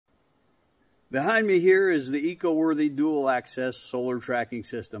Behind me here is the eco-worthy dual-access solar tracking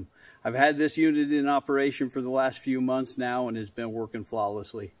system. I've had this unit in operation for the last few months now and it's been working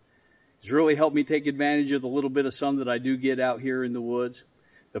flawlessly. It's really helped me take advantage of the little bit of sun that I do get out here in the woods.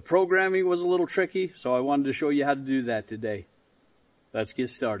 The programming was a little tricky, so I wanted to show you how to do that today. Let's get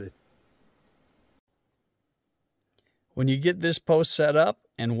started. When you get this post set up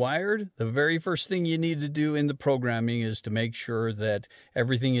and wired, the very first thing you need to do in the programming is to make sure that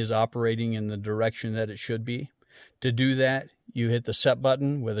everything is operating in the direction that it should be. To do that, you hit the set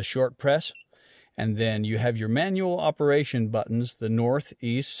button with a short press, and then you have your manual operation buttons, the north,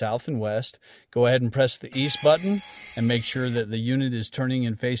 east, south, and west. Go ahead and press the east button and make sure that the unit is turning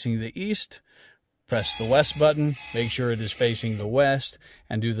and facing the east. Press the west button, make sure it is facing the west,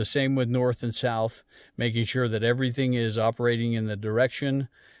 and do the same with north and south, making sure that everything is operating in the direction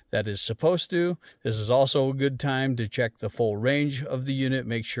that is supposed to. This is also a good time to check the full range of the unit,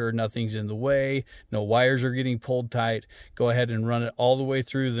 make sure nothing's in the way, no wires are getting pulled tight. Go ahead and run it all the way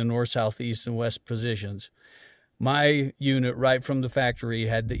through the north, south, east, and west positions. My unit right from the factory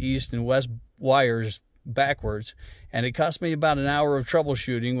had the east and west wires backwards, and it cost me about an hour of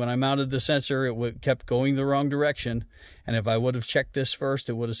troubleshooting. When I mounted the sensor, it kept going the wrong direction, and if I would have checked this first,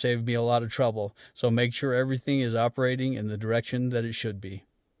 it would have saved me a lot of trouble. So make sure everything is operating in the direction that it should be.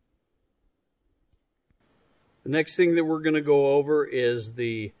 The next thing that we're going to go over is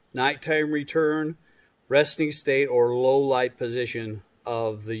the nighttime return, resting state, or low light position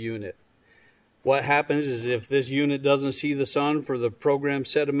of the unit. What happens is if this unit doesn't see the sun for the programmed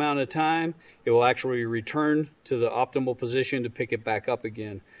set amount of time, it will actually return to the optimal position to pick it back up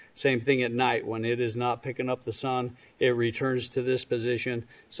again. Same thing at night. When it is not picking up the sun, it returns to this position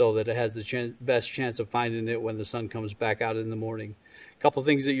so that it has the best chance of finding it when the sun comes back out in the morning. A couple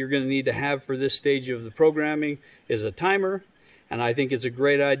things that you're going to need to have for this stage of the programming is a timer, and I think it's a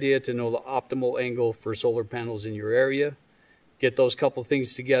great idea to know the optimal angle for solar panels in your area. Get those couple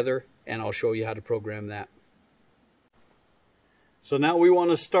things together, and I'll show you how to program that. So now we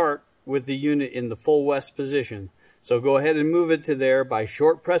want to start with the unit in the full west position. So go ahead and move it to there by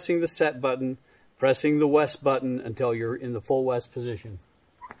short pressing the set button, pressing the west button until you're in the full west position.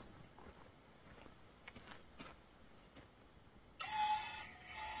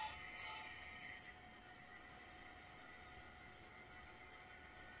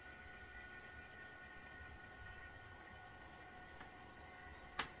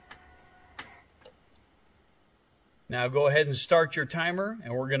 Now go ahead and start your timer,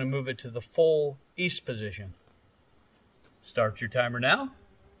 and we're going to move it to the full east position. Start your timer now.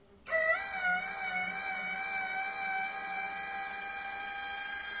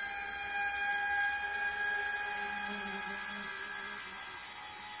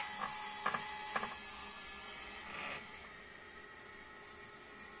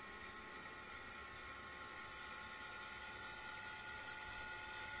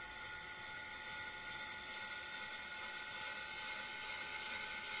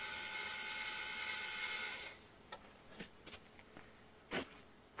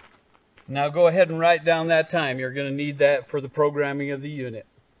 Now go ahead and write down that time. You're going to need that for the programming of the unit.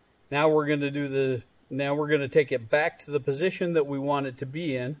 Now we're going to take it back to the position that we want it to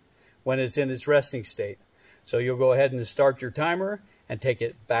be in when it's in its resting state. So you'll go ahead and start your timer and take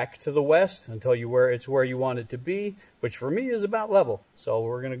it back to the west until it's where you want it to be, which for me is about level. So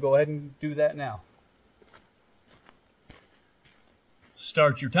we're going to go ahead and do that now.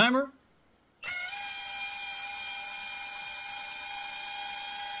 Start your timer.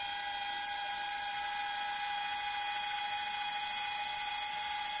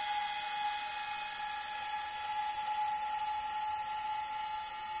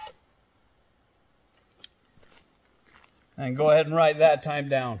 And go ahead and write that time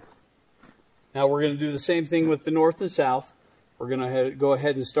down. Now we're going to do the same thing with the north and south. We're going to go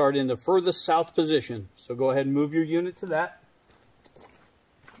ahead and start in the furthest south position. So go ahead and move your unit to that.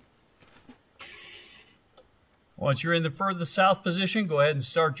 Once you're in the furthest south position, go ahead and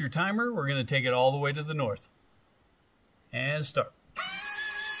start your timer. We're going to take it all the way to the north. And start.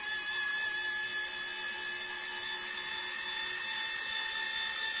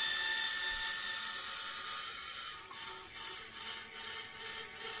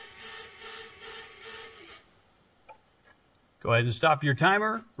 Go ahead and stop your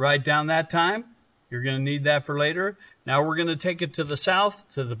timer, write down that time. You're going to need that for later. Now we're going to take it to the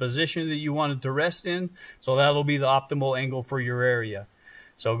south, to the position that you want it to rest in. So that'll be the optimal angle for your area.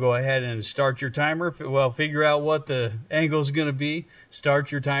 So go ahead and start your timer. Well, figure out what the angle is going to be.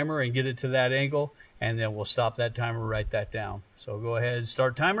 Start your timer and get it to that angle. And then we'll stop that timer, write that down. So go ahead and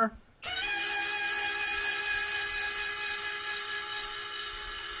start timer.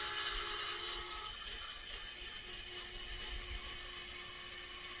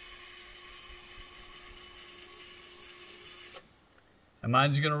 And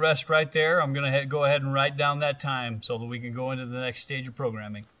mine's going to rest right there. I'm going to go ahead and write down that time so that we can go into the next stage of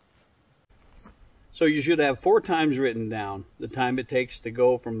programming. So you should have 4 times written down. The time it takes to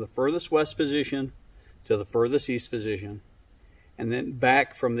go from the furthest west position to the furthest east position, and then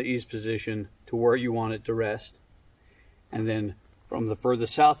back from the east position to where you want it to rest, and then from the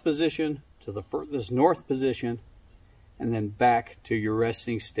furthest south position to the furthest north position, and then back to your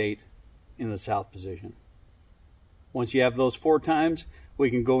resting state in the south position. Once you have those 4 times,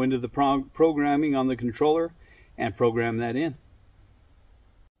 we can go into the programming on the controller and program that in.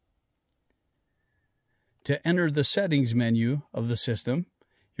 To enter the settings menu of the system,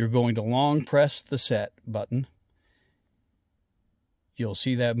 you're going to long press the set button. You'll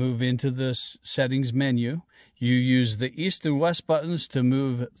see that move into the settings menu. You use the east and west buttons to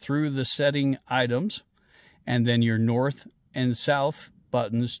move through the setting items, and then your north and south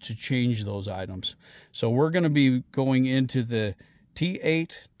buttons to change those items. So we're going to be going into the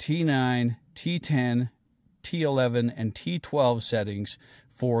T8, T9, T10, T11, and T12 settings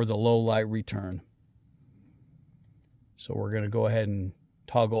for the low light return. So we're going to go ahead and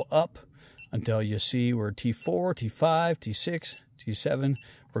toggle up until you see we're T4, T5, T6, T7.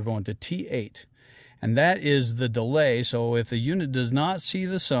 We're going to T8. And that is the delay. So if the unit does not see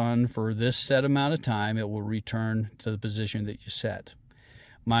the sun for this set amount of time, it will return to the position that you set.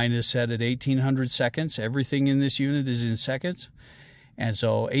 Mine is set at 1800 seconds. Everything in this unit is in seconds. And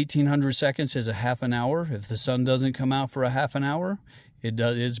so 1800 seconds is a half an hour. If the sun doesn't come out for a half an hour,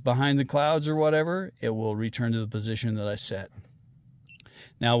 it's behind the clouds or whatever, it will return to the position that I set.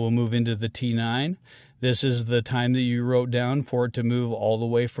 Now we'll move into the T9. This is the time that you wrote down for it to move all the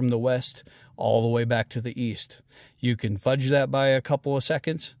way from the west all the way back to the east. You can fudge that by a couple of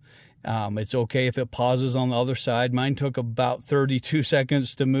seconds. It's okay if it pauses on the other side. Mine took about 32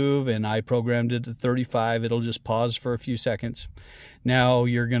 seconds to move, and I programmed it to 35. It'll just pause for a few seconds. Now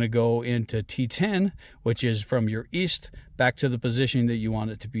you're going to go into T10, which is from your east back to the position that you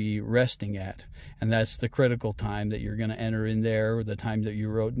want it to be resting at. And that's the critical time that you're going to enter in there, or the time that you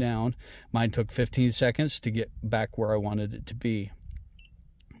wrote down. Mine took 15 seconds to get back where I wanted it to be.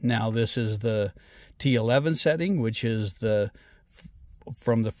 Now this is the T11 setting, which is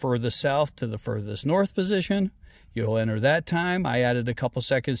from the furthest south to the furthest north position. You'll enter that time. I added a couple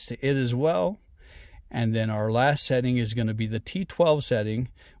seconds to it as well. And then our last setting is going to be the T12 setting,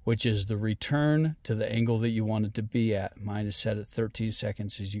 which is the return to the angle that you want it to be at. Mine is set at 13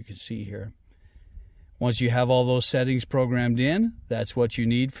 seconds, as you can see here. Once you have all those settings programmed in, that's what you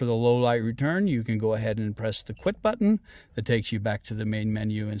need for the low light return. You can go ahead and press the quit button. That takes you back to the main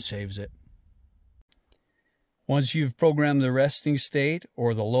menu and saves it. Once you've programmed the resting state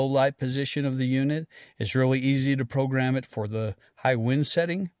or the low light position of the unit, it's really easy to program it for the high wind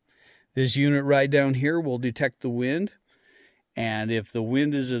setting. This unit right down here will detect the wind, and if the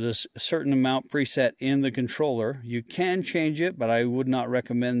wind is at a certain amount preset in the controller, you can change it, but I would not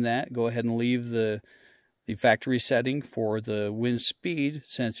recommend that. Go ahead and leave the factory setting for the wind speed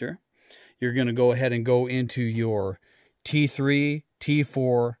sensor. You're going to go ahead and go into your T3,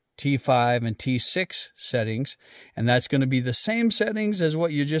 T4, T5, and T6 settings, and that's going to be the same settings as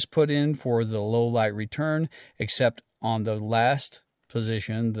what you just put in for the low light return, except on the last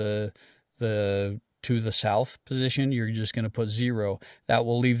position, the to the south position, you're just going to put 0. That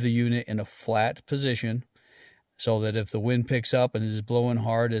will leave the unit in a flat position, so that if the wind picks up and is blowing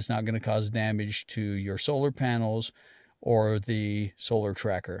hard, it's not going to cause damage to your solar panels or the solar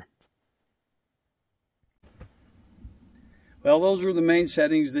tracker. Well, those are the main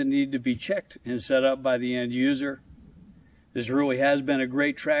settings that need to be checked and set up by the end user. This really has been a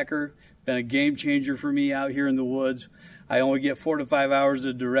great tracker, been a game changer for me out here in the woods. I only get 4 to 5 hours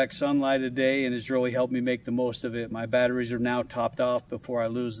of direct sunlight a day, and it's really helped me make the most of it. My batteries are now topped off before I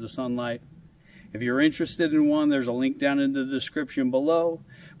lose the sunlight. If you're interested in one, there's a link down in the description below.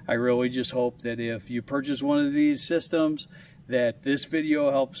 I really just hope that if you purchase one of these systems, that this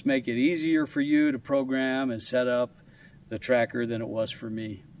video helps make it easier for you to program and set up the tracker than it was for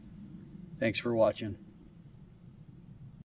me. Thanks for watching.